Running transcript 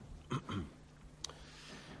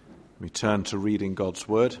We turn to reading God's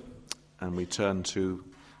word, and we turn to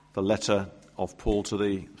the letter of Paul to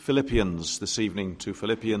the Philippians this evening, to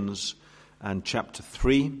Philippians and chapter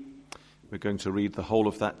 3. We're going to read the whole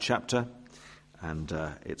of that chapter, and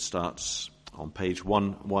it starts on page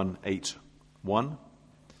 1181.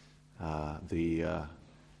 The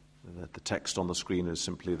text on the screen is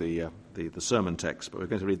simply the sermon text, but we're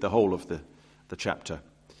going to read the whole of the chapter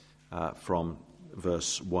from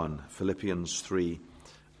verse 1, Philippians 3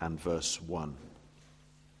 and verse 1.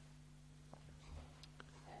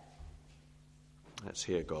 Let's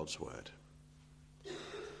hear God's word.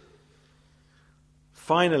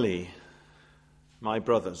 Finally, my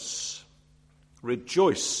brothers,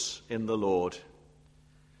 rejoice in the Lord.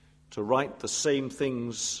 To write the same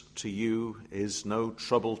things to you is no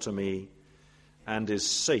trouble to me and is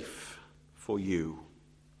safe for you.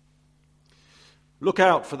 Look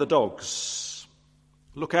out for the dogs.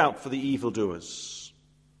 Look out for the evildoers.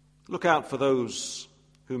 Look out for those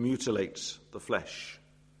who mutilate the flesh.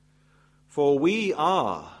 For we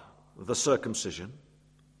are the circumcision,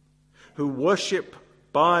 who worship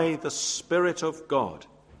by the Spirit of God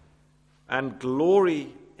and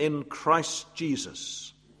glory in Christ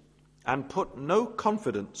Jesus, and put no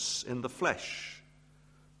confidence in the flesh,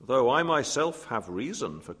 though I myself have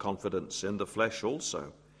reason for confidence in the flesh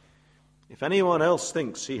also. If anyone else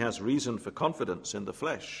thinks he has reason for confidence in the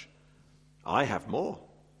flesh, I have more.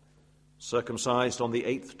 Circumcised on the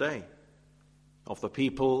 8th day, of the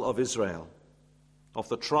people of Israel, of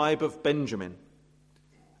the tribe of Benjamin,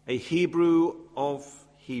 a Hebrew of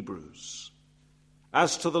Hebrews.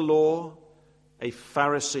 As to the law, a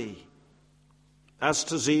Pharisee. As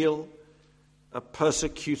to zeal, a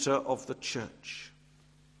persecutor of the church.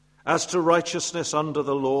 As to righteousness under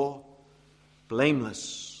the law,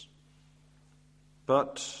 blameless.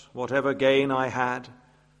 But whatever gain I had,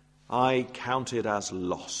 I counted as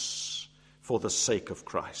loss for the sake of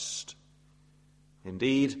Christ.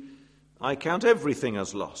 Indeed, I count everything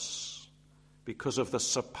as loss because of the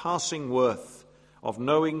surpassing worth of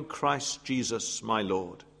knowing Christ Jesus my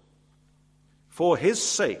Lord. For his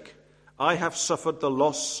sake I have suffered the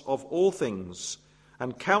loss of all things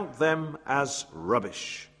and count them as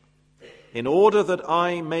rubbish, in order that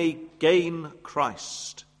I may gain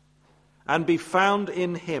Christ and be found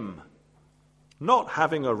in him, not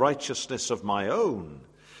having a righteousness of my own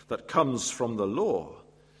that comes from the law,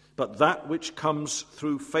 but that which comes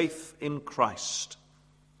through faith in Christ,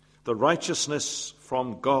 the righteousness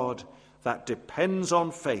from God that depends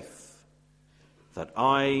on faith, that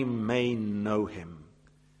I may know him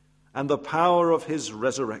and the power of his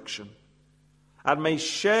resurrection, and may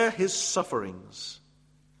share his sufferings,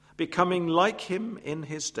 becoming like him in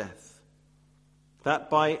his death, that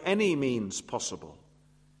by any means possible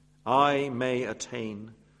I may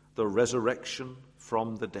attain the resurrection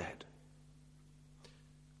from the dead.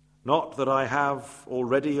 Not that I have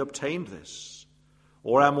already obtained this,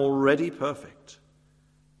 or am already perfect,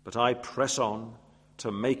 but I press on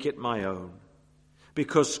to make it my own,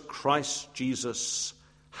 because Christ Jesus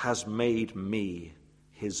has made me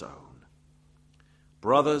his own.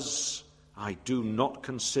 Brothers, I do not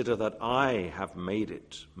consider that I have made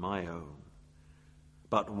it my own.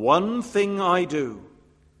 But one thing I do,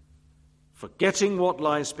 forgetting what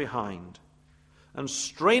lies behind and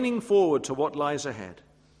straining forward to what lies ahead,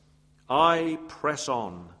 I press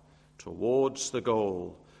on towards the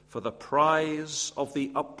goal for the prize of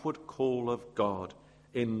the upward call of God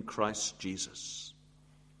in Christ Jesus.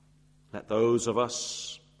 Let those of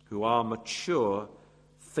us who are mature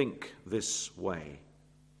think this way.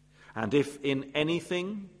 And if in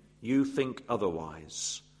anything you think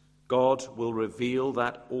otherwise, God will reveal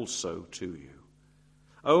that also to you.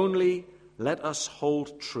 Only let us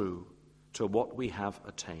hold true to what we have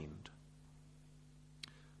attained.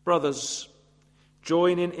 Brothers,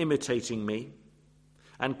 join in imitating me,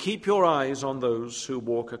 and keep your eyes on those who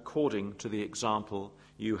walk according to the example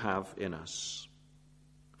you have in us.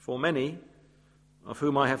 For many, of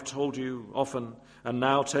whom I have told you often, and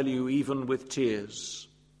now tell you even with tears,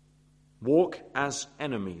 walk as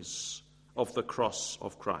enemies of the cross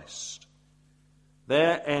of Christ.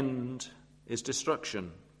 Their end is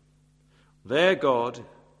destruction. Their God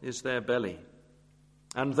is their belly,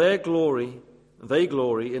 and they glory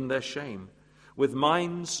in their shame, with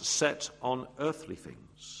minds set on earthly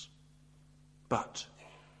things. But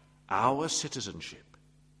our citizenship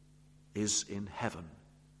is in heaven,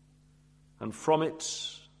 and from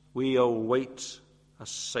it we await a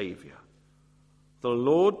Savior, the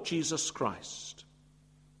Lord Jesus Christ,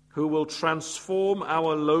 who will transform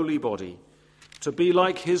our lowly body to be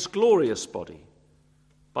like his glorious body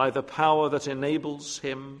by the power that enables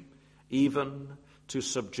him even to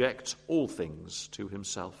subject all things to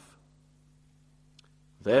himself.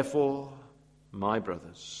 Therefore, my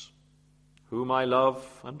brothers, whom I love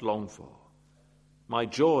and long for, my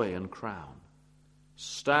joy and crown,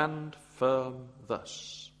 stand firm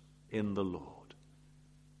thus in the Lord,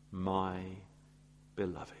 my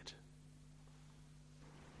beloved.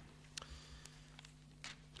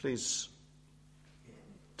 Please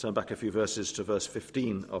turn back a few verses to verse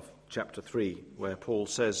 15 of chapter 3, where Paul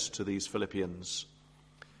says to these Philippians,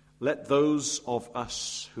 "Let those of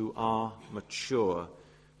us who are mature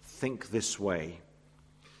think this way,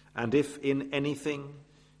 and if in anything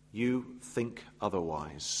you think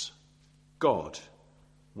otherwise, God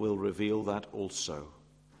will reveal that also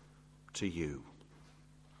to you."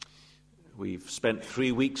 We've spent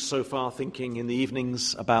 3 weeks so far thinking in the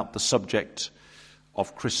evenings about the subject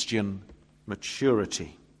of Christian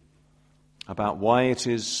maturity, about why it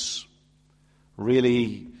is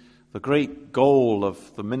really the great goal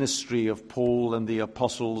of the ministry of Paul and the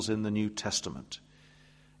apostles in the New Testament.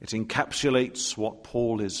 It encapsulates what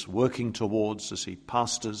Paul is working towards as he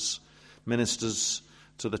pastors, ministers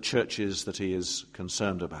to the churches that he is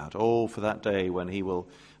concerned about. Oh, for that day when he will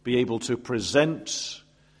be able to present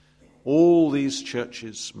all these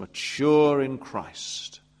churches mature in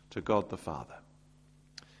Christ to God the Father.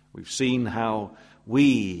 We've seen how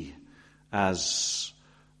we, as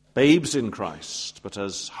babes in Christ, but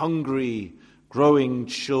as hungry, growing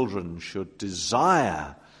children, should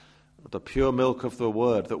desire the pure milk of the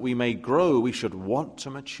word, that we may grow. We should want to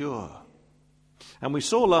mature. And we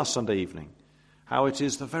saw last Sunday evening how it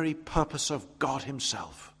is the very purpose of God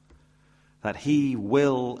himself that he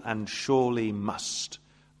will and surely must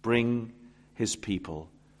bring his people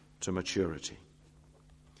to maturity.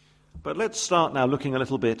 But let's start now looking a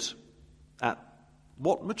little bit at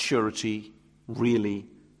what maturity really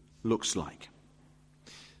looks like.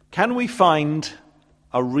 Can we find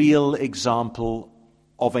a real example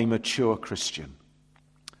of a mature Christian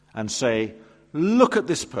and say, look at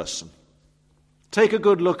this person. Take a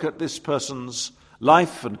good look at this person's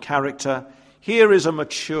life and character. Here is a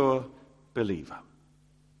mature believer.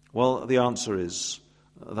 Well, the answer is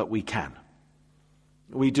that we can.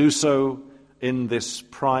 We do so in this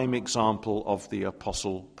prime example of the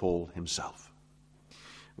Apostle Paul himself.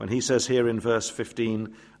 When he says here in verse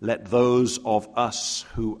 15, let those of us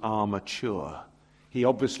who are mature, he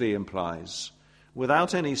obviously implies,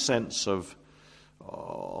 without any sense of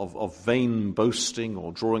vain boasting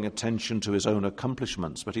or drawing attention to his own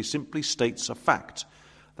accomplishments, but he simply states a fact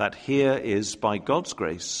that here is, by God's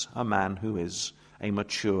grace, a man who is a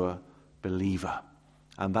mature believer.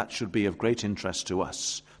 And that should be of great interest to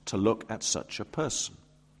us to look at such a person.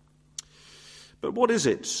 But what is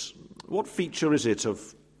it? What feature is it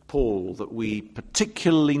of Paul that we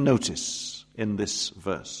particularly notice in this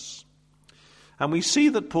verse? And we see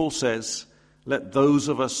that Paul says, let those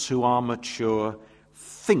of us who are mature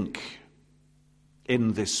think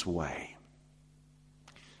in this way.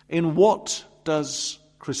 In what does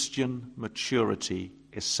Christian maturity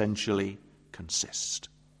essentially consist?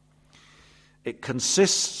 It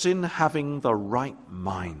consists in having the right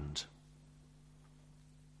mind.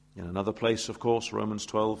 In another place, of course, Romans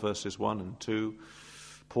 12, verses 1 and 2,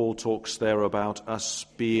 Paul talks there about us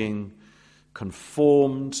being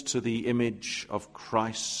conformed to the image of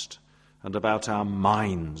Christ and about our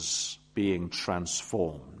minds being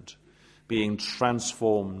transformed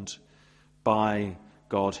by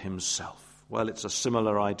God himself. Well, it's a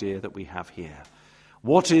similar idea that we have here.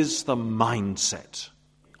 What is the mindset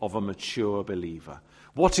of a mature believer?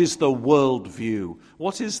 What is the worldview?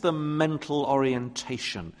 What is the mental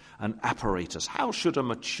orientation and apparatus? How should a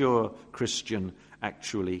mature Christian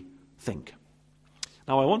actually think?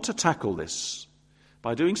 Now, I want to tackle this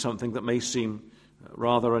by doing something that may seem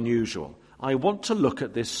rather unusual. I want to look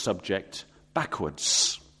at this subject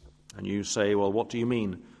backwards. And you say, well, what do you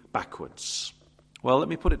mean backwards? Well, let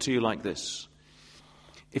me put it to you like this.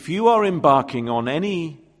 If you are embarking on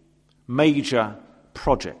any major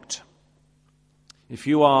project, if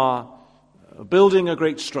you are building a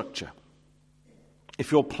great structure,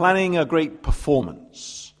 if you're planning a great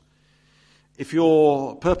performance, if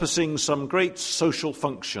you're purposing some great social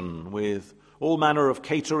function with all manner of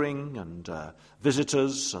catering and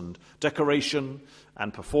visitors and decoration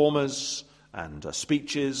and performers and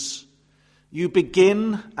speeches, you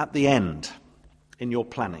begin at the end in your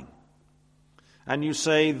planning. And you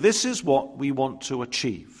say, this is what we want to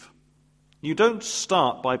achieve. You don't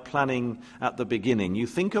start by planning at the beginning. You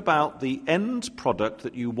think about the end product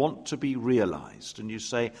that you want to be realized. And you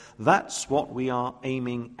say, that's what we are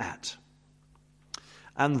aiming at.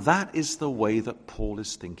 And that is the way that Paul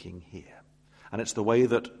is thinking here. And it's the way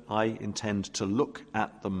that I intend to look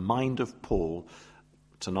at the mind of Paul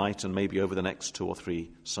tonight and maybe over the next 2 or 3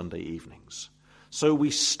 Sunday evenings. So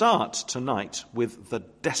we start tonight with the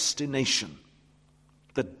destination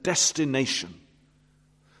that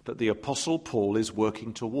the Apostle Paul is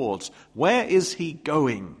working towards. Where is he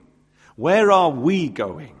going? Where are we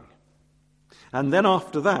going? And then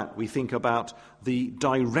after that, we think about the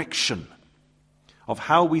direction of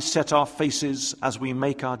how we set our faces as we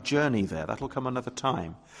make our journey there. That'll come another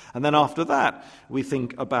time. And then after that, we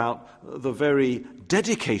think about the very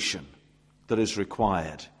dedication that is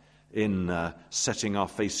required in setting our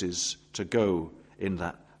faces to go in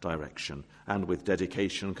that direction. And with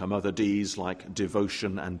dedication come other D's like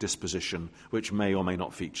devotion and disposition, which may or may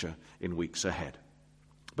not feature in weeks ahead.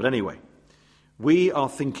 But anyway, we are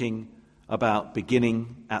thinking about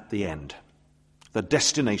beginning at the end, the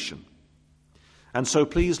destination. And so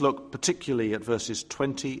please look particularly at verses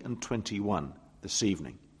 20 and 21 this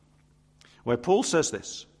evening, where Paul says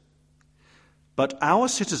this: "But our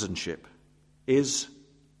citizenship is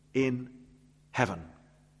in heaven,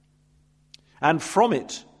 and from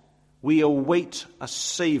it we await a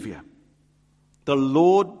Saviour, the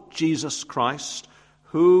Lord Jesus Christ,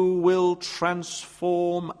 who will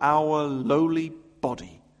transform our lowly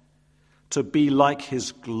body to be like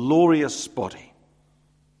his glorious body,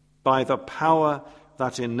 by the power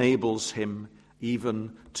that enables him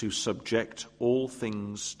even to subject all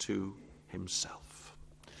things to himself."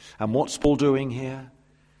 And what's Paul doing here?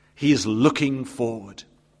 He's looking forward.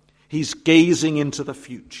 He's gazing into the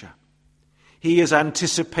future. He is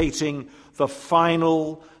anticipating the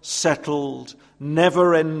final, settled,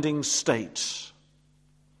 never-ending state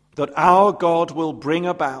that our God will bring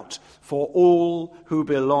about for all who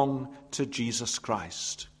belong to Jesus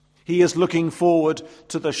Christ. He is looking forward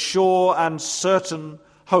to the sure and certain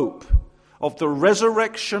hope of the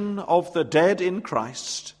resurrection of the dead in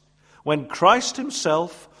Christ, when Christ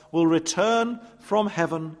himself will return from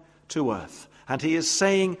heaven to earth. And he is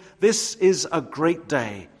saying, this is a great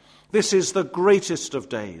day. This is the greatest of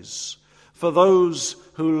days for those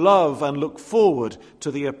who love and look forward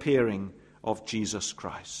to the appearing of Jesus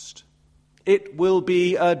Christ. It will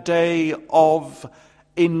be a day of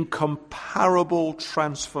incomparable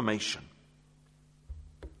transformation.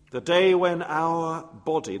 The day when our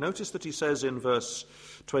body, notice that he says in verse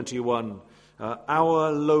 21,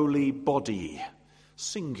 our lowly body,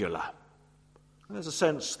 singular. There's a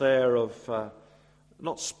sense there of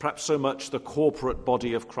not perhaps so much the corporate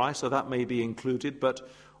body of Christ, though that may be included, but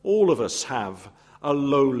all of us have a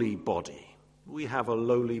lowly body. We have a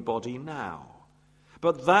lowly body now.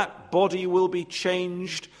 But that body will be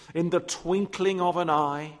changed in the twinkling of an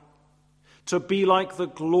eye to be like the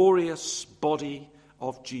glorious body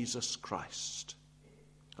of Jesus Christ.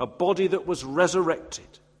 A body that was resurrected.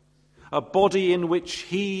 A body in which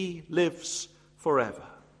he lives forever.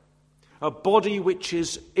 A body which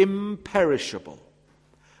is imperishable,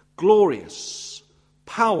 glorious,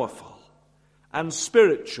 powerful, and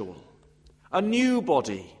spiritual. A new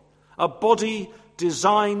body, a body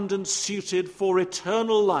designed and suited for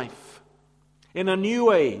eternal life in a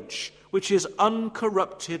new age which is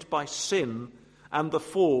uncorrupted by sin and the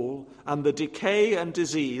fall and the decay and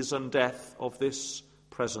disease and death of this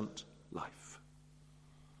present life.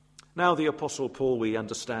 Now the Apostle Paul, we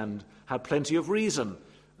understand, had plenty of reason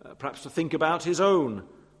perhaps to think about his own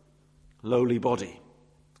lowly body.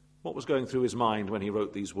 What was going through his mind when he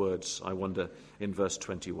wrote these words, I wonder, in verse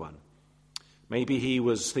 21? Maybe he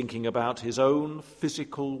was thinking about his own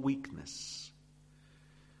physical weakness.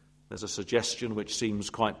 There's a suggestion which seems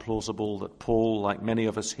quite plausible that Paul, like many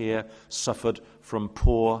of us here, suffered from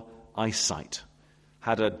poor eyesight,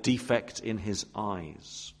 had a defect in his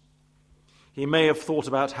eyes. He may have thought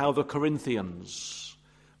about how the Corinthians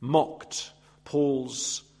mocked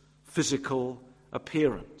Paul's physical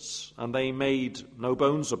appearance, and they made no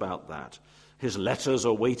bones about that. His letters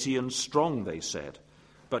are weighty and strong, they said,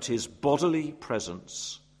 but his bodily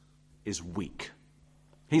presence is weak.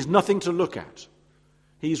 He's nothing to look at.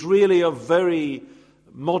 He's really a very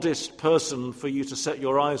modest person for you to set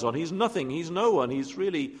your eyes on. He's nothing, he's no one. He's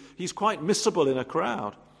quite missable in a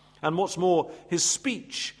crowd. And what's more, his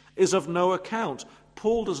speech is of no account.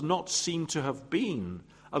 Paul does not seem to have been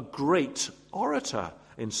a great orator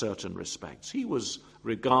in certain respects. He was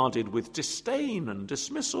regarded with disdain and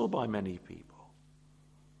dismissal by many people.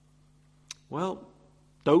 Well,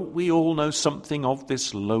 don't we all know something of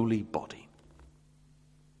this lowly body?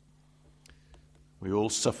 We all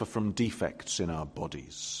suffer from defects in our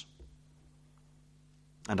bodies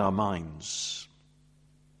and our minds,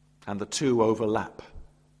 and the two overlap.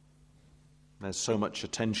 There's so much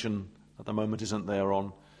attention at the moment, isn't there,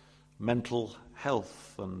 on mental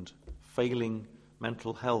health and failing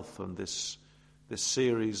mental health, and this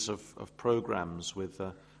series of programs with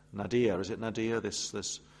Nadia. Is it Nadia,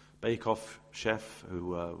 this bake-off chef who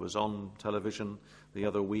was on television the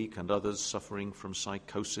other week, and others suffering from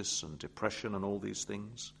psychosis and depression and all these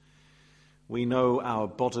things? We know our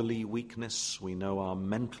bodily weakness, we know our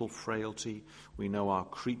mental frailty, we know our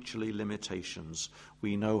creaturely limitations,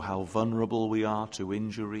 we know how vulnerable we are to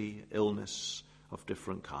injury, illness of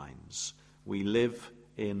different kinds. We live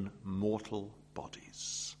in mortal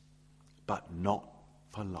bodies, but not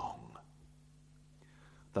for long.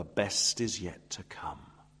 The best is yet to come.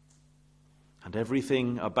 And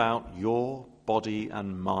everything about your body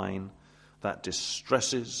and mine that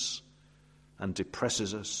distresses and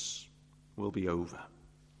depresses us will be over.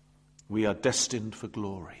 We are destined for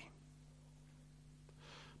glory.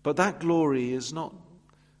 But that glory is not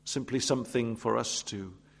simply something for us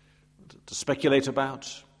to speculate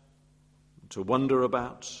about, to wonder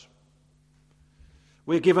about.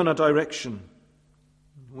 We're given a direction.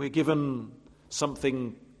 We're given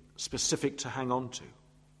something specific to hang on to.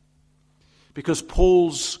 Because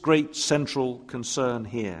Paul's great central concern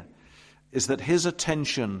here is that his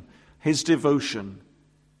attention, his devotion,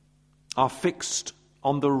 are fixed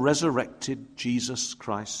on the resurrected Jesus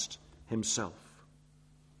Christ himself.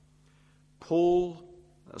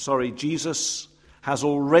 Jesus has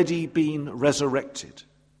already been resurrected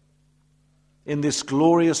in this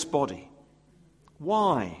glorious body.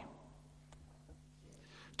 Why?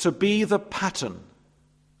 To be the pattern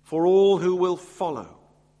for all who will follow,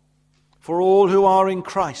 for all who are in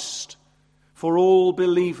Christ, for all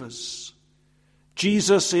believers.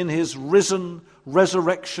 Jesus in his risen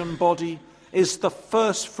resurrection body is the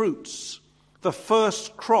first fruits, the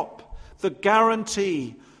first crop, the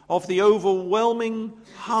guarantee of the overwhelming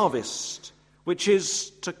harvest which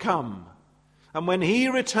is to come. And when he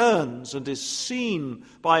returns and is seen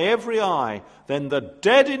by every eye, then the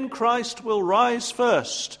dead in Christ will rise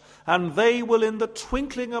first, and they will in the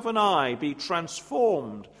twinkling of an eye be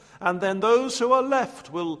transformed. And then those who are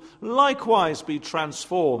left will likewise be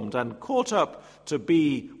transformed and caught up to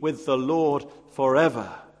be with the Lord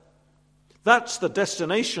forever. That's the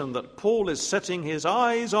destination that Paul is setting his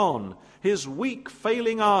eyes on, his weak,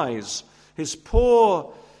 failing eyes, his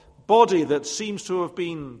poor body that seems to have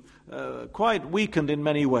been quite weakened in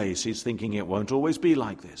many ways. He's thinking it won't always be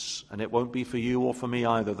like this, and it won't be for you or for me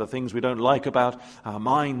either. The things we don't like about our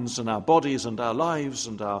minds and our bodies and our lives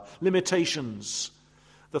and our limitations,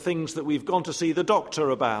 the things that we've gone to see the doctor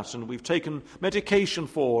about and we've taken medication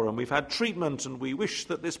for and we've had treatment and we wish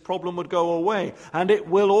that this problem would go away, and it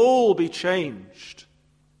will all be changed.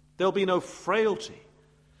 There'll be no frailty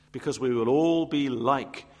because we will all be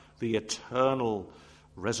like the eternal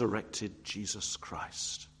resurrected Jesus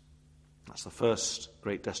Christ. That's the first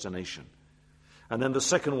great destination. And then the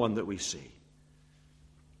second one that we see,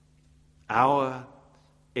 our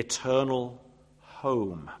eternal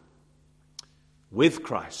home with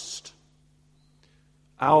Christ.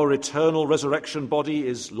 Our eternal resurrection body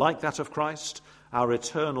is like that of Christ. Our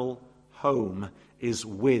eternal home is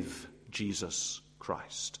with Jesus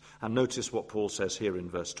Christ. And notice what Paul says here in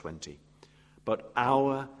verse 20. But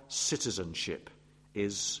our citizenship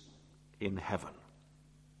is in heaven.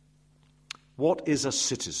 What is a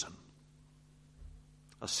citizen?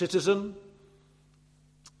 A citizen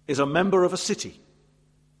is a member of a city,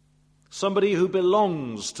 somebody who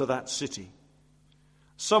belongs to that city,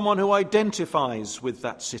 someone who identifies with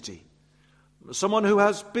that city, someone who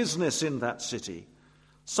has business in that city,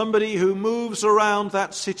 somebody who moves around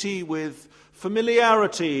that city with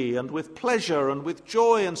familiarity and with pleasure and with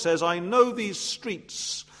joy and says, I know these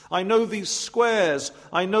streets, I know these squares,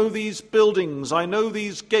 I know these buildings, I know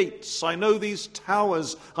these gates, I know these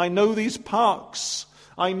towers, I know these parks,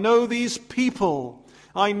 I know these people,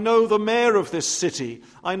 I know the mayor of this city,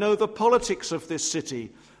 I know the politics of this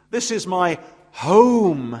city. This is my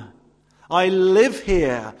home. I live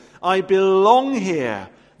here. I belong here.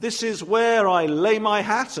 This is where I lay my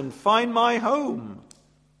hat and find my home.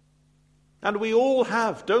 And we all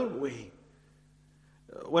have, don't we?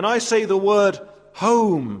 When I say the word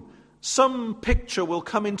home, some picture will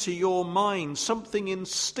come into your mind, something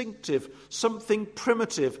instinctive, something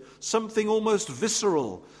primitive, something almost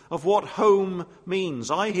visceral of what home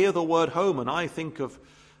means. I hear the word home and I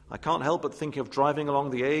can't help but think of driving along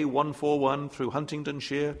the A141 through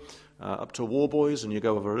Huntingdonshire up to Warboys, and you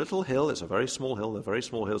go over a little hill. It's a very small hill. There are very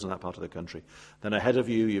small hills in that part of the country. Then ahead of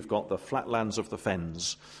you, you've got the flatlands of the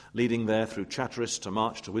Fens, leading there through Chatteris to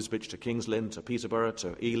March to Wisbech to Kings Lynn to Peterborough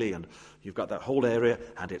to Ely, and you've got that whole area,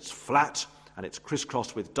 and it's flat, and it's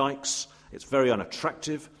crisscrossed with dikes. It's very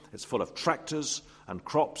unattractive. It's full of tractors and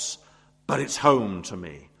crops, but it's home to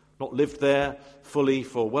me. Not lived there fully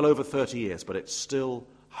for well over 30 years, but it's still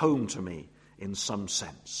home to me in some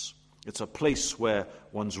sense. It's a place where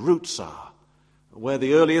one's roots are, where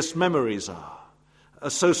the earliest memories are.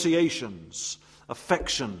 Associations,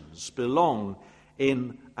 affections belong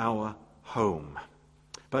in our home.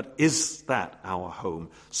 But is that our home?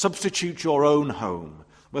 Substitute your own home,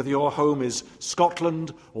 whether your home is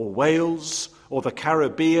Scotland or Wales or the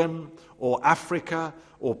Caribbean or Africa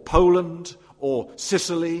or Poland or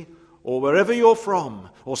Sicily or wherever you're from,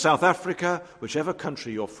 or South Africa, whichever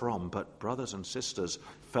country you're from. But brothers and sisters,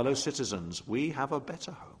 fellow citizens, we have a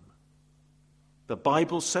better home. The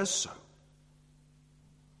Bible says so.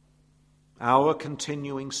 Our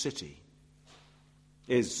continuing city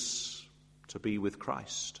is to be with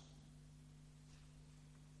Christ.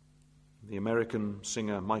 The American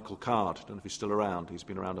singer Michael Card, I don't know if he's still around, he's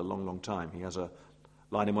been around a long, long time. He has a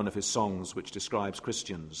line in one of his songs which describes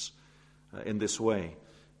Christians in this way: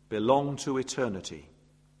 belong to eternity,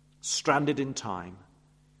 stranded in time,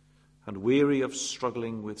 and weary of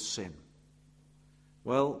struggling with sin.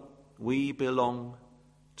 Well, we belong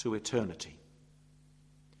to eternity.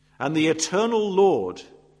 And the eternal Lord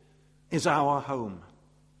is our home.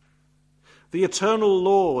 The eternal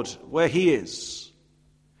Lord, where he is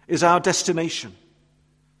our destination,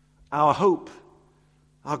 our hope,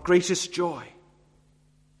 our greatest joy.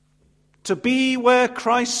 To be where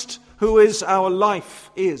Christ, who is our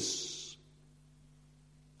life, is.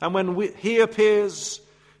 And when he appears,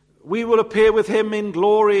 we will appear with him in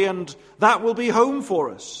glory, and that will be home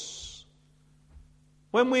for us.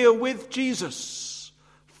 When we are with Jesus,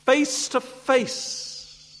 face to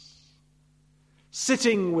face,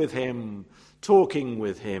 sitting with him, talking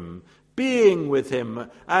with him, being with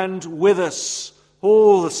him, and with us,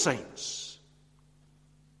 all the saints,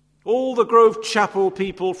 all the Grove Chapel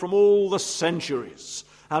people from all the centuries,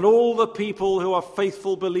 and all the people who are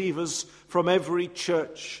faithful believers from every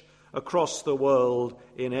church across the world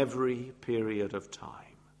in every period of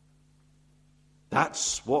time.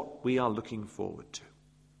 That's what we are looking forward to.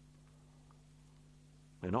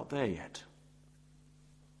 We're not there yet.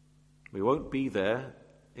 We won't be there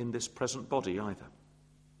in this present body either.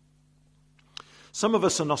 Some of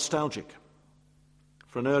us are nostalgic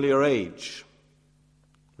for an earlier age,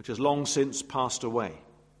 which has long since passed away,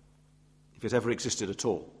 if it ever existed at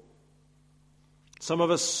all. Some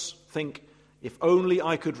of us think, if only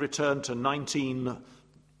I could return to 19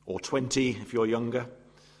 or 20, if you're younger,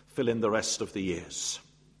 fill in the rest of the years.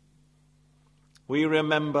 We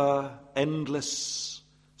remember endless,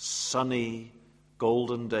 sunny,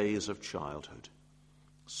 golden days of childhood,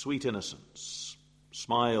 sweet innocence,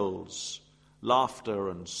 smiles, laughter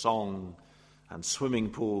and song, and swimming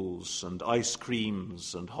pools and ice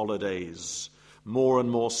creams and holidays, more and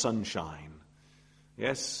more sunshine.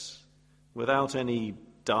 Yes, without any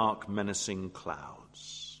dark, menacing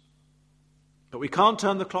clouds. But we can't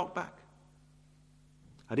turn the clock back.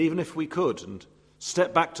 And even if we could and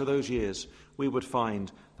step back to those years, we would find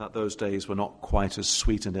that those days were not quite as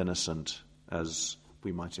sweet and innocent as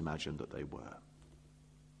we might imagine that they were.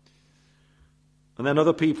 And then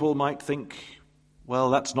other people might think,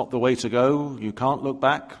 well, that's not the way to go. You can't look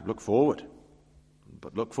back, look forward.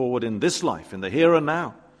 But look forward in this life, in the here and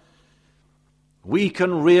now. We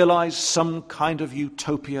can realize some kind of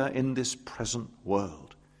utopia in this present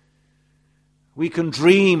world. We can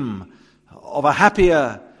dream of a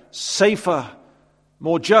happier, safer,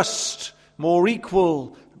 more just, more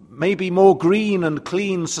equal, maybe more green and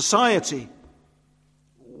clean society,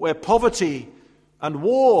 where poverty and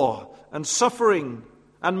war and suffering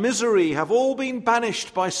and misery have all been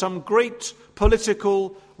banished by some great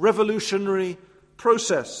political revolutionary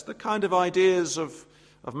process, the kind of ideas of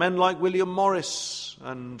men like William Morris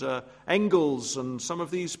and Engels and some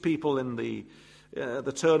of these people in the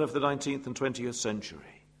turn of the 19th and 20th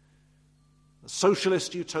century. A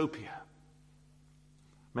socialist utopia.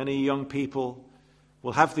 Many young people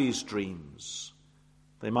will have these dreams.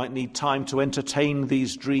 They might need time to entertain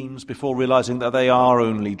these dreams before realizing that they are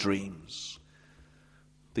only dreams.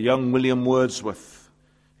 The young William Wordsworth,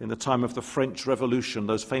 in the time of the French Revolution,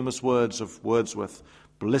 those famous words of Wordsworth,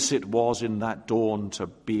 "Bliss it was in that dawn to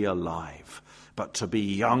be alive, but to be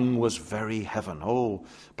young was very heaven." Oh,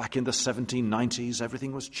 back in the 1790s,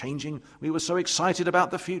 everything was changing. We were so excited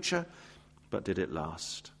about the future. But did it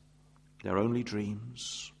last? They're only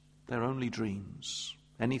dreams. They're only dreams.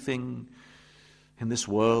 Anything in this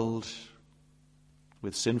world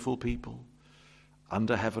with sinful people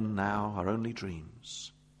under heaven now are only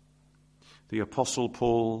dreams. The Apostle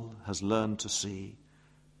Paul has learned to see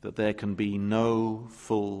that there can be no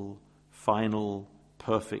full, final,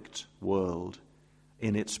 perfect world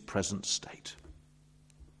in its present state.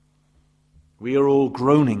 We are all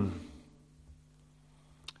groaning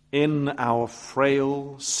in our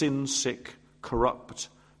frail, sin-sick, corrupt,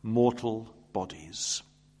 mortal bodies.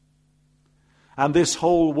 And this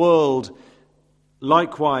whole world,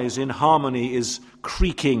 likewise in harmony, is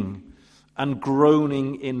creaking and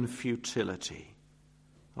groaning in futility,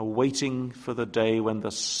 awaiting for the day when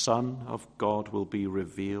the Son of God will be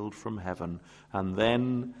revealed from heaven, and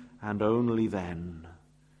then, and only then,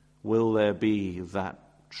 will there be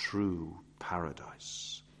that true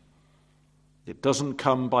paradise. It doesn't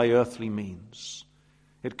come by earthly means.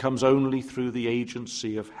 It comes only through the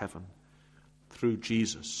agency of heaven, through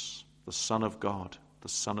Jesus, the Son of God, the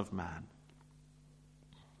Son of Man.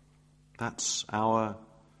 That's our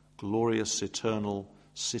glorious eternal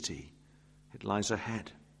city. It lies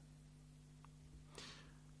ahead.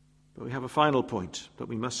 But we have a final point that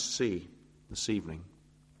we must see this evening,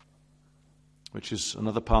 which is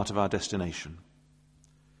another part of our destination.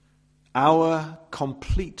 Our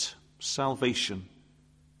complete salvation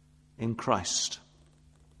in Christ.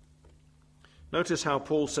 Notice how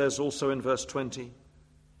Paul says also in verse 20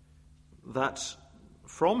 that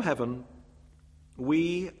from heaven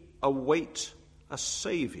we await a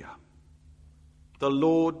Saviour, the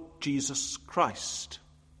Lord Jesus Christ.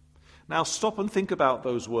 Now stop and think about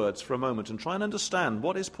those words for a moment and try and understand,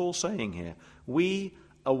 what is Paul saying here? We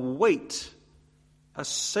await a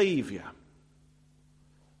Saviour.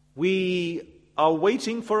 We are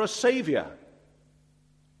waiting for a Saviour.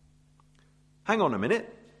 Hang on a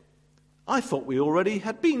minute. I thought we already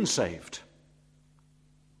had been saved.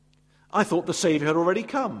 I thought the Saviour had already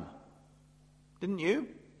come. Didn't you?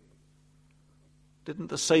 Didn't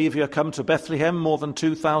the Saviour come to Bethlehem more than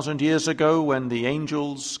 2,000 years ago when the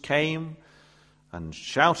angels came and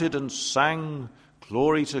shouted and sang,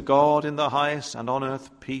 "Glory to God in the highest, and on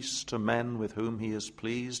earth peace to men with whom he is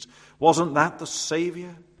pleased"? Wasn't that the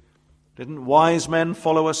Saviour? Didn't wise men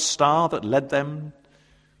follow a star that led them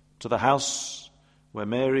to the house where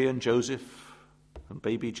Mary and Joseph and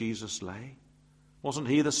baby Jesus lay? Wasn't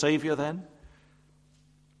he the Saviour then?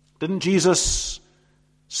 Didn't Jesus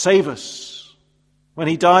save us when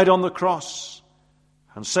he died on the cross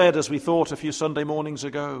and said, as we thought a few Sunday mornings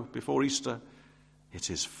ago before Easter, "It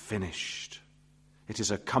is finished. It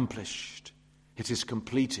is accomplished. It is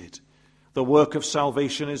completed. The work of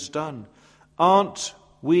salvation is done"? Aren't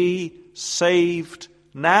we saved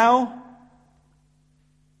now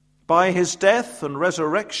by his death and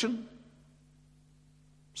resurrection?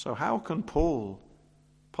 So how can Paul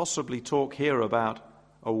possibly talk here about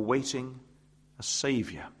awaiting a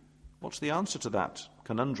Saviour? What's the answer to that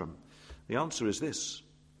conundrum? The answer is this: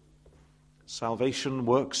 salvation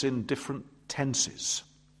works in different tenses.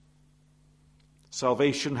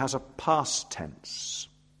 Salvation has a past tense.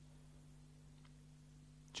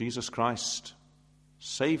 Jesus Christ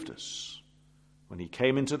saved us when he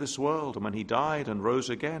came into this world and when he died and rose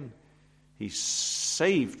again. He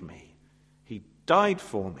saved me. He died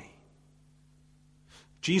for me.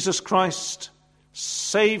 Jesus Christ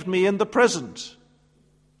saved me in the present.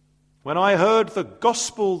 When I heard the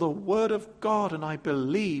gospel, the word of God, and I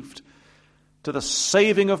believed to the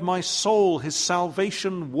saving of my soul, his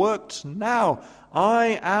salvation worked now.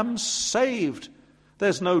 I am saved.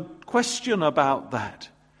 There's no question about that.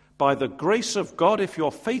 By the grace of God, if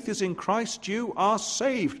your faith is in Christ, you are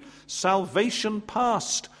saved. Salvation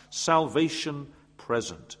past, salvation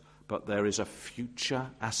present. But there is a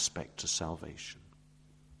future aspect to salvation.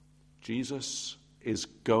 Jesus is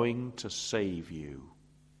going to save you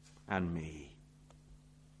and me,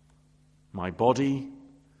 my body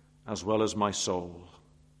as well as my soul,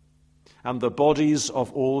 and the bodies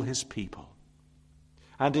of all his people,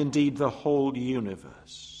 and indeed the whole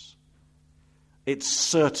universe. It's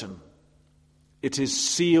certain. It is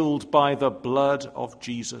sealed by the blood of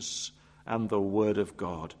Jesus and the word of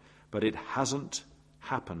God, but it hasn't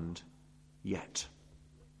happened yet.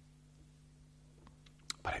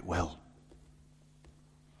 But it will.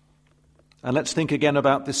 And let's think again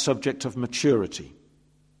about this subject of maturity.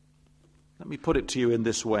 Let me put it to you in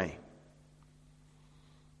this way.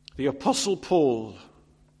 The Apostle Paul,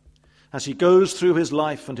 as he goes through his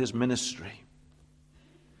life and his ministry,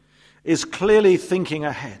 is clearly thinking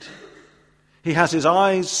ahead. He has his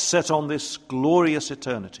eyes set on this glorious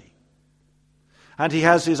eternity. And he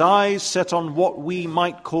has his eyes set on what we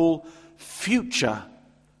might call future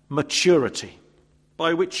maturity,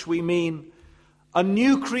 by which we mean a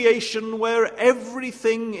new creation where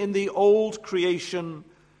everything in the old creation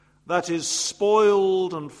that is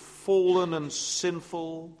spoiled and fallen and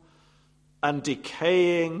sinful and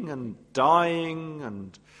decaying and dying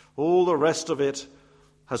and all the rest of it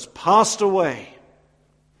has passed away,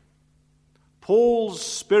 Paul's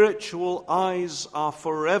spiritual eyes are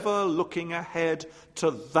forever looking ahead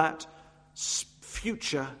to that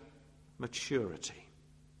future maturity.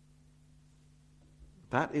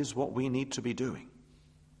 That is what we need to be doing.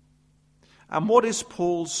 And what is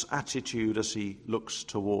Paul's attitude as he looks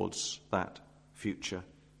towards that future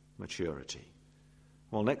maturity?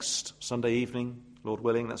 Well, next Sunday evening, Lord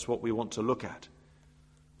willing, that's what we want to look at.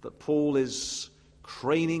 That Paul is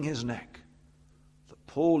craning his neck, that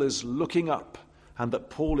Paul is looking up, and that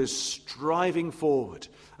Paul is striving forward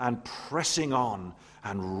and pressing on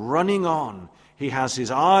and running on. He has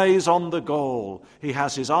his eyes on the goal. He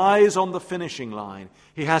has his eyes on the finishing line.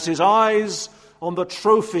 He has his eyes on the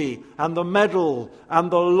trophy and the medal and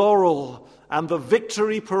the laurel and the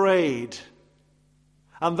victory parade.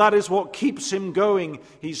 And that is what keeps him going.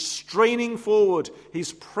 He's straining forward.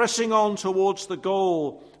 He's pressing on towards the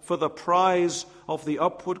goal for the prize of the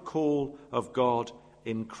upward call of God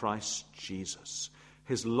in Christ Jesus.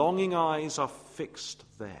 His longing eyes are fixed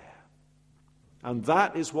there. And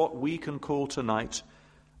that is what we can call tonight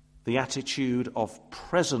the attitude of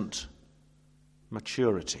present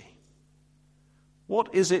maturity.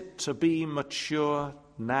 What is it to be mature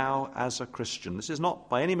now as a Christian? This is not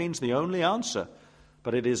by any means the only answer,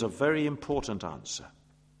 but it is a very important answer.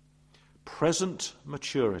 Present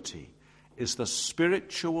maturity is the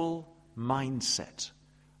spiritual mindset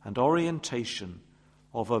and orientation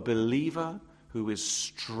of a believer who is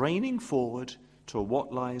straining forward to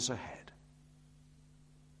what lies ahead.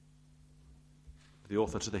 The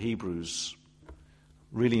author to the Hebrews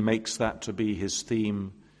really makes that to be his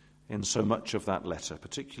theme in so much of that letter,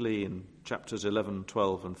 particularly in chapters 11,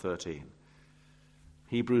 12, and 13.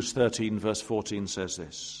 Hebrews 13, verse 14 says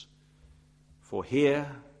this: "For here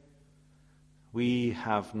we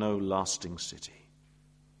have no lasting city,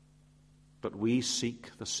 but we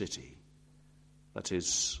seek the city that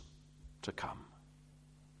is to come."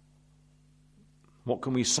 What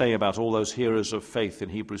can we say about all those heroes of faith in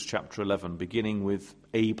Hebrews chapter 11, beginning with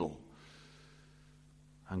Abel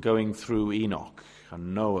and going through Enoch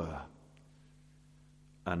and Noah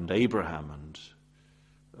and Abraham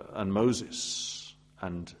and Moses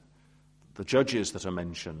and the judges that are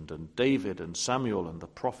mentioned, and David and Samuel and the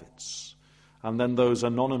prophets, and then those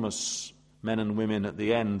anonymous men and women at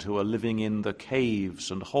the end who are living in the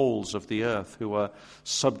caves and holes of the earth, who are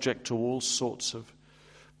subject to all sorts of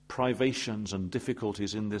privations and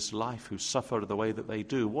difficulties in this life, who suffer the way that they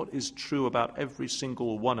do. What is true about every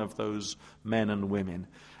single one of those men and women?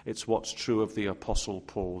 It's what's true of the Apostle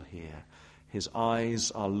Paul here. His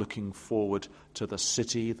eyes are looking forward to the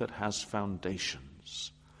city that has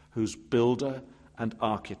foundations, whose builder and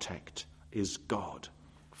architect is God.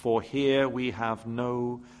 For here we have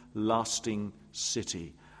no lasting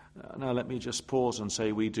city. Now let me just pause and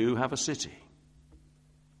say we do have a city.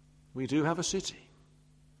 We do have a city.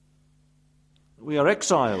 We are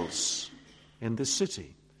exiles in this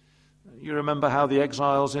city. You remember how the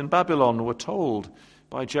exiles in Babylon were told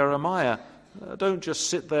by Jeremiah, don't just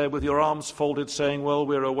sit there with your arms folded saying, well,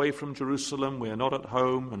 we're away from Jerusalem, we're not at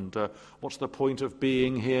home, and what's the point of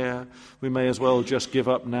being here? We may as well just give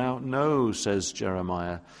up now. No, says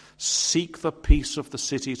Jeremiah, seek the peace of the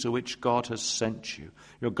city to which God has sent you.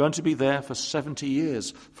 You're going to be there for 70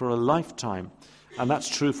 years, for a lifetime, and that's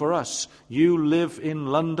true for us. You live in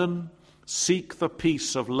London. Seek the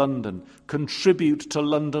peace of London. Contribute to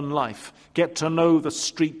London life. Get to know the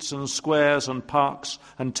streets and squares and parks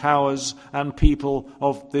and towers and people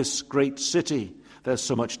of this great city. There's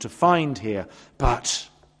so much to find here, but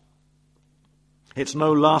it's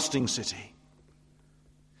no lasting city.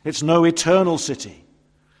 It's no eternal city.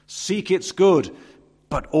 Seek its good,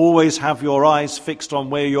 but always have your eyes fixed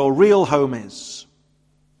on where your real home is.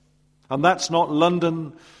 And that's not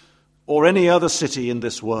London or any other city in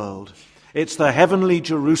this world. It's the heavenly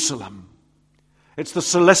Jerusalem. It's the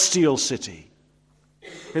celestial city.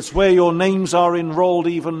 It's where your names are enrolled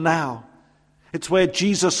even now. It's where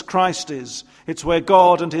Jesus Christ is. It's where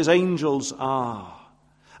God and his angels are.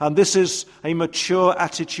 And this is a mature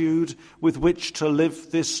attitude with which to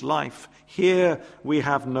live this life. Here we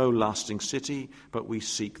have no lasting city, but we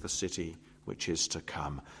seek the city which is to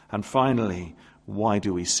come. And finally, why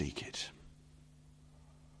do we seek it?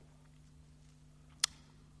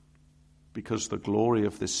 Because the glory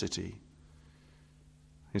of this city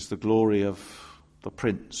is the glory of the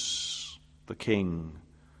Prince, the King,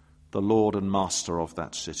 the Lord and Master of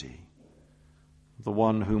that city, the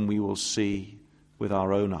one whom we will see with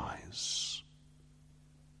our own eyes.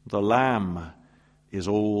 The Lamb is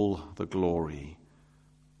all the glory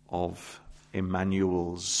of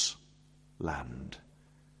Emmanuel's land.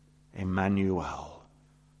 Emmanuel,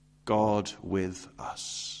 God with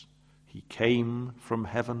us. He came from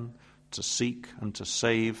heaven to seek and to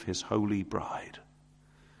save his holy bride.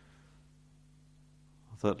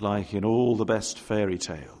 That like in all the best fairy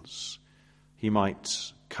tales, he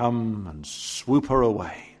might come and swoop her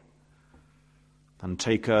away and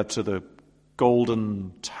take her to the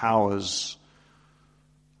golden towers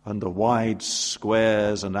and the wide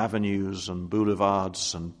squares and avenues and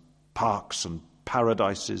boulevards and parks and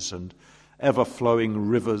paradises and ever-flowing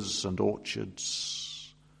rivers and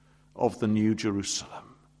orchards of the New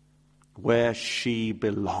Jerusalem, where she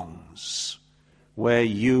belongs, where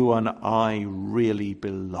you and I really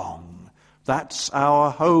belong. That's our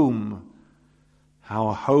home.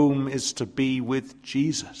 Our home is to be with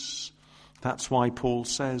Jesus. That's why Paul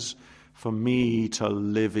says, for me to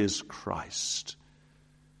live is Christ.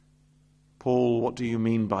 Paul, what do you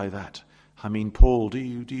mean by that? I mean, Paul, do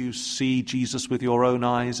you see Jesus with your own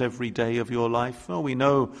eyes every day of your life? Well, we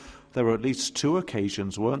know there were at least 2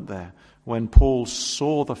 occasions, weren't there, when Paul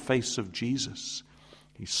saw the face of Jesus.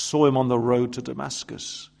 He saw him on the road to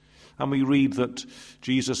Damascus. And we read that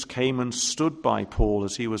Jesus came and stood by Paul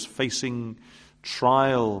as he was facing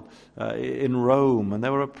trial in Rome. And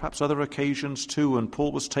there were perhaps other occasions too, and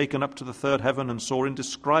Paul was taken up to the third heaven and saw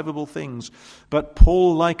indescribable things. But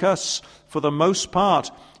Paul, like us, for the most part,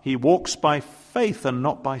 he walks by faith and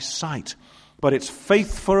not by sight. But it's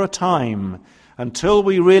faith for a time until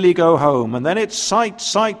we really go home. And then it's sight,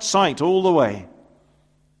 sight, sight all the way.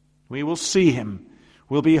 We will see him.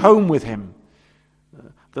 We'll be home with him.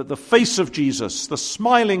 That the face of Jesus, the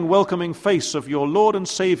smiling, welcoming face of your Lord and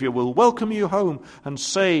Savior, will welcome you home and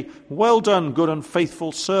say, well done, good and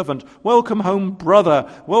faithful servant. Welcome home, brother.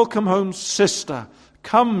 Welcome home, sister.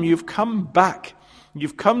 Come, you've come back.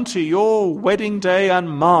 You've come to your wedding day and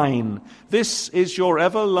mine. This is your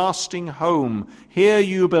everlasting home. Here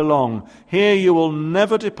you belong. Here you will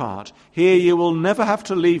never depart. Here you will never have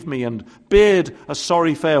to leave me and bid a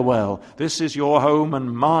sorry farewell. This is your home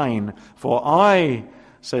and mine. For I,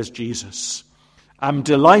 says Jesus, am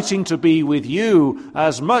delighting to be with you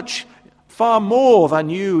as much, far more than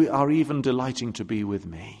you are even delighting to be with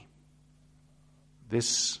me.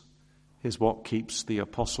 This is what keeps the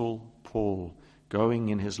Apostle Paul going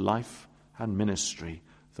in his life and ministry,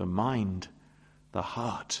 the mind, the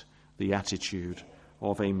heart, the attitude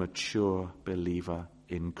of a mature believer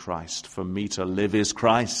in Christ. For me to live is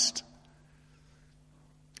Christ,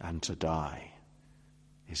 and to die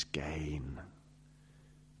is gain,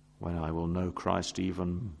 when I will know Christ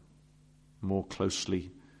even more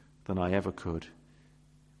closely than I ever could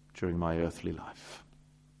during my earthly life.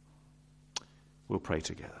 We'll pray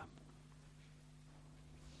together.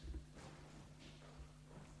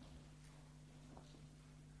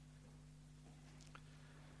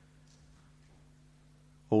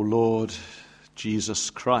 O Lord Jesus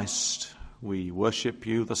Christ, we worship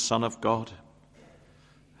you, the Son of God,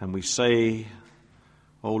 and we say,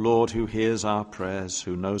 O Lord, who hears our prayers,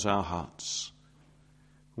 who knows our hearts,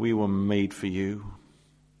 we were made for you.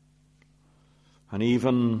 And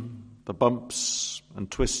even the bumps and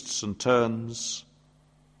twists and turns,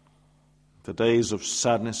 the days of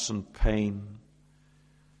sadness and pain,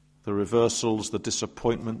 the reversals, the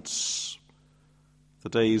disappointments, the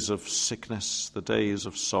days of sickness, the days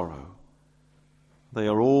of sorrow, they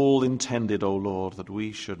are all intended, O Lord, that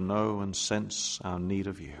we should know and sense our need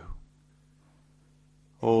of you.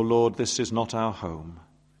 O Lord, this is not our home.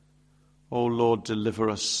 O Lord, deliver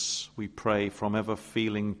us, we pray, from ever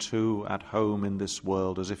feeling too at home in this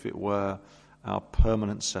world as if it were our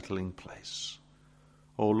permanent settling place.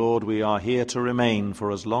 O Lord, we are here to remain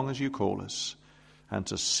for as long as you call us and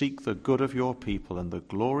to seek the good of your people and the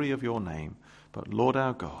glory of your name. But Lord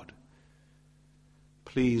our God,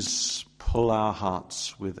 please pull our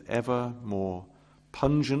hearts with ever more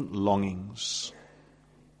pungent longings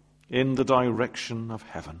in the direction of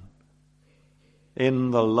heaven,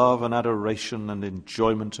 in the love and adoration and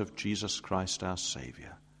enjoyment of Jesus Christ our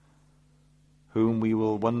Saviour, whom we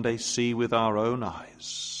will one day see with our own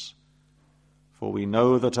eyes. For we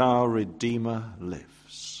know that our Redeemer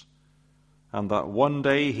lives, and that one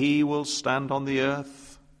day he will stand on the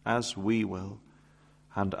earth as we will,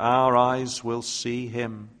 and our eyes will see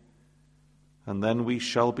him, and then we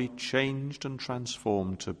shall be changed and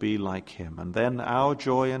transformed to be like him, and then our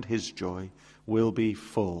joy and his joy will be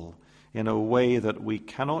full in a way that we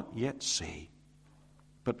cannot yet see.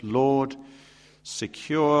 But Lord,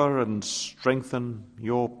 secure and strengthen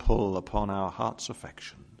your pull upon our heart's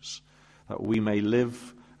affections, that we may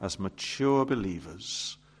live as mature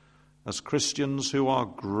believers, as Christians who are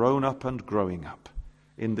grown up and growing up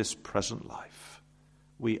in this present life.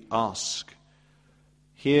 We ask,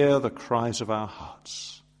 hear the cries of our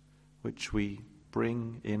hearts, which we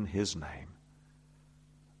bring in his name.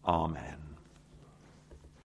 Amen.